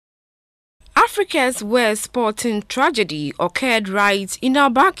Africa's worst sporting tragedy occurred right in our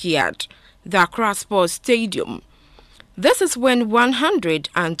backyard, the Accra Sports Stadium. This is when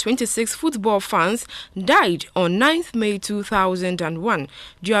 126 football fans died on 9th May 2001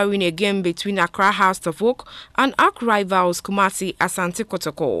 during a game between Accra Hearts of Oak and arch rivals Kumasi Asante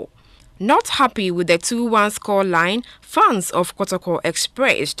Kotoko. Not happy with the 2-1 scoreline, fans of Kotoko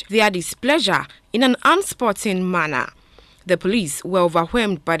expressed their displeasure in an unsporting manner. The police were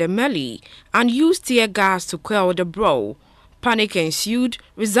overwhelmed by the melee and used tear gas to quell the brawl. Panic ensued,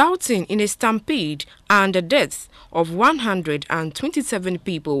 resulting in a stampede and the deaths of 127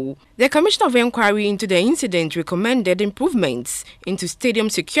 people. The Commissioner of Inquiry into the incident recommended improvements into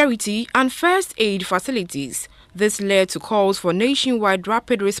stadium security and first aid facilities. This led to calls for nationwide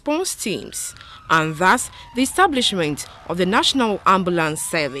rapid response teams and thus the establishment of the National Ambulance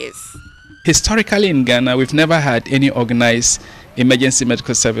Service. Historically in Ghana, we've never had any organized emergency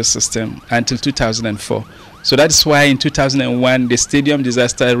medical service system until 2004. So that's why in 2001, the stadium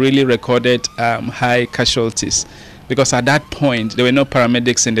disaster really recorded high casualties, because at that point, there were no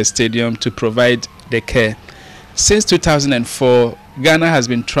paramedics in the stadium to provide the care. Since 2004, Ghana has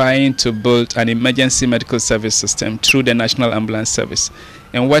been trying to build an emergency medical service system through the National Ambulance Service.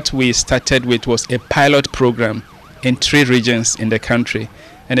 And what we started with was a pilot program in 3 regions in the country.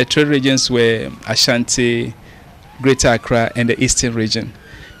 And the 3 regions were Ashanti, Greater Accra, and the Eastern region.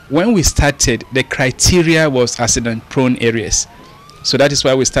 When we started, the criteria was accident-prone areas. So that is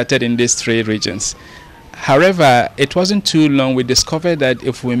why we started in these 3 regions. However, it wasn't too long, we discovered that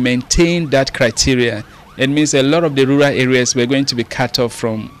if we maintain that criteria, it means a lot of the rural areas were going to be cut off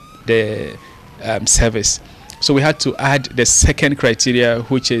from the service. So we had to add the second criteria,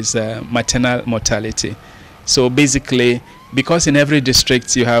 which is maternal mortality. So basically, because in every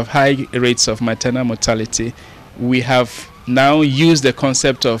district you have high rates of maternal mortality, we have now used the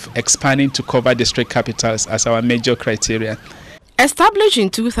concept of expanding to cover district capitals as our major criteria. Established in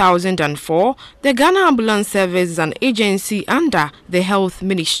 2004, the Ghana Ambulance Service is an agency under the Health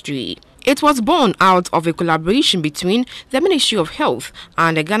Ministry. It was born out of a collaboration between the Ministry of Health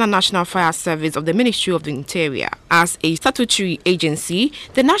and the Ghana National Fire Service of the Ministry of the Interior. As a statutory agency,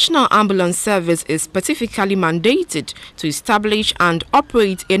 the National Ambulance Service is specifically mandated to establish and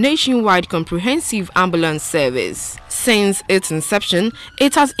operate a nationwide comprehensive ambulance service. Since its inception,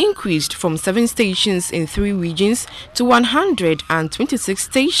 it has increased from 7 stations in 3 regions to 126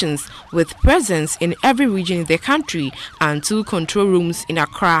 stations with presence in every region in the country and 2 control rooms in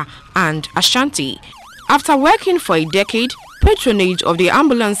Accra and Ashanti. After working for a decade, patronage of the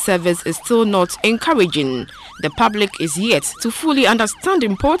ambulance service is still not encouraging. The public is yet to fully understand the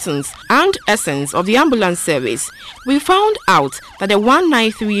importance and essence of the ambulance service. We found out that the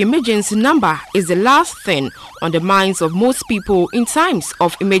 193 emergency number is the last thing on the minds of most people in times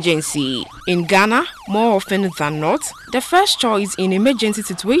of emergency. In Ghana, more often than not, the first choice in emergency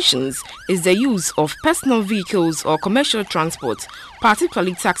situations is the use of personal vehicles or commercial transport,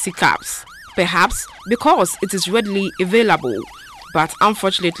 particularly taxi cabs. Perhaps because it is readily available. But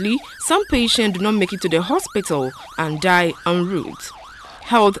unfortunately, some patients do not make it to the hospital and die en route.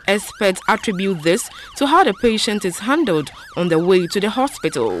 Health experts attribute this to how the patient is handled on the way to the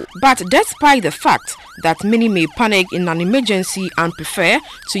hospital. But despite the fact that many may panic in an emergency and prefer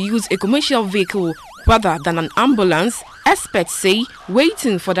to use a commercial vehicle rather than an ambulance, experts say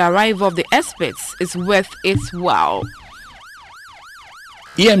waiting for the arrival of the experts is worth its while.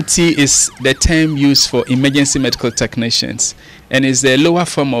 EMT is the term used for emergency medical technicians and is the lower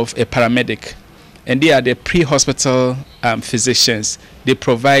form of a paramedic. And they are the pre-hospital physicians. They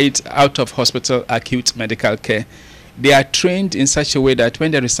provide out-of-hospital acute medical care. They are trained in such a way that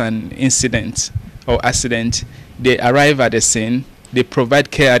when there is an incident or accident, they arrive at the scene, they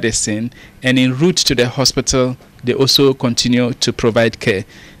provide care at the scene, and en route to the hospital, they also continue to provide care.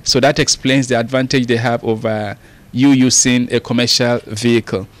 So that explains the advantage they have over you using a commercial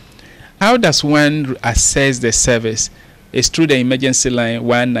vehicle. How does one assess the service? It's through the emergency line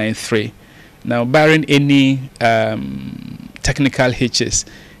 193. Now, barring any technical hitches,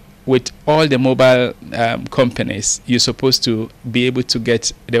 with all the mobile companies, you're supposed to be able to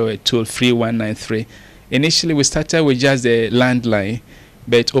get the toll-free 193. Initially, we started with just the landline,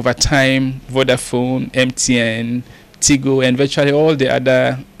 but over time, Vodafone, MTN, Tigo, and virtually all the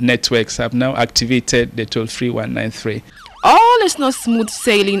other networks have now activated the toll-free 193. All is not smooth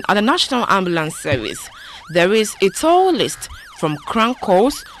sailing at the National Ambulance Service. There is a toll list, from crank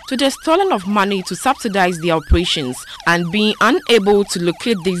calls to the stolen of money to subsidize the operations, and being unable to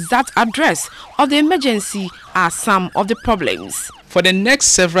locate the exact address of the emergency are some of the problems. For the next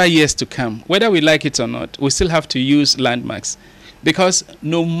several years to come, whether we like it or not, we still have to use landmarks, because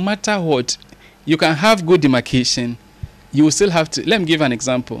no matter what, You can have good demarcation. You will still have to. Let me give an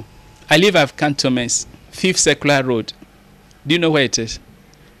example. I live at Cantonments, 5th Circular Road. Do you know where it is?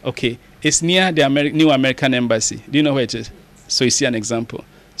 Okay. It's near the new American Embassy. Do you know where it is? So you see an example.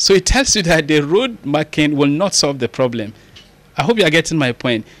 So it tells you that the road marking will not solve the problem. I hope you are getting my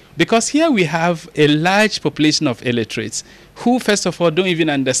point. Because here we have a large population of illiterates who, first of all, don't even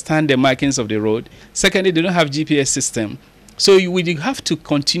understand the markings of the road. Secondly, they don't have GPS system. So you will have to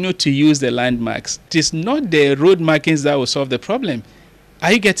continue to use the landmarks. It is not the road markings that will solve the problem.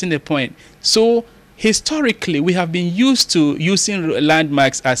 Are you getting the point? So historically, we have been used to using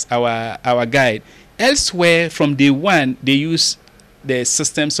landmarks as our guide. Elsewhere, from day one, they use the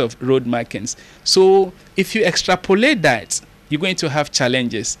systems of road markings. So if you extrapolate that, you're going to have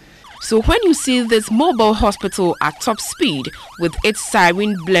challenges. So when you see this mobile hospital at top speed with its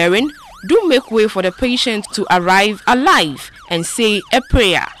siren blaring, do make way for the patient to arrive alive and say a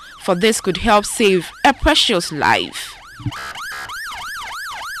prayer, for this could help save a precious life.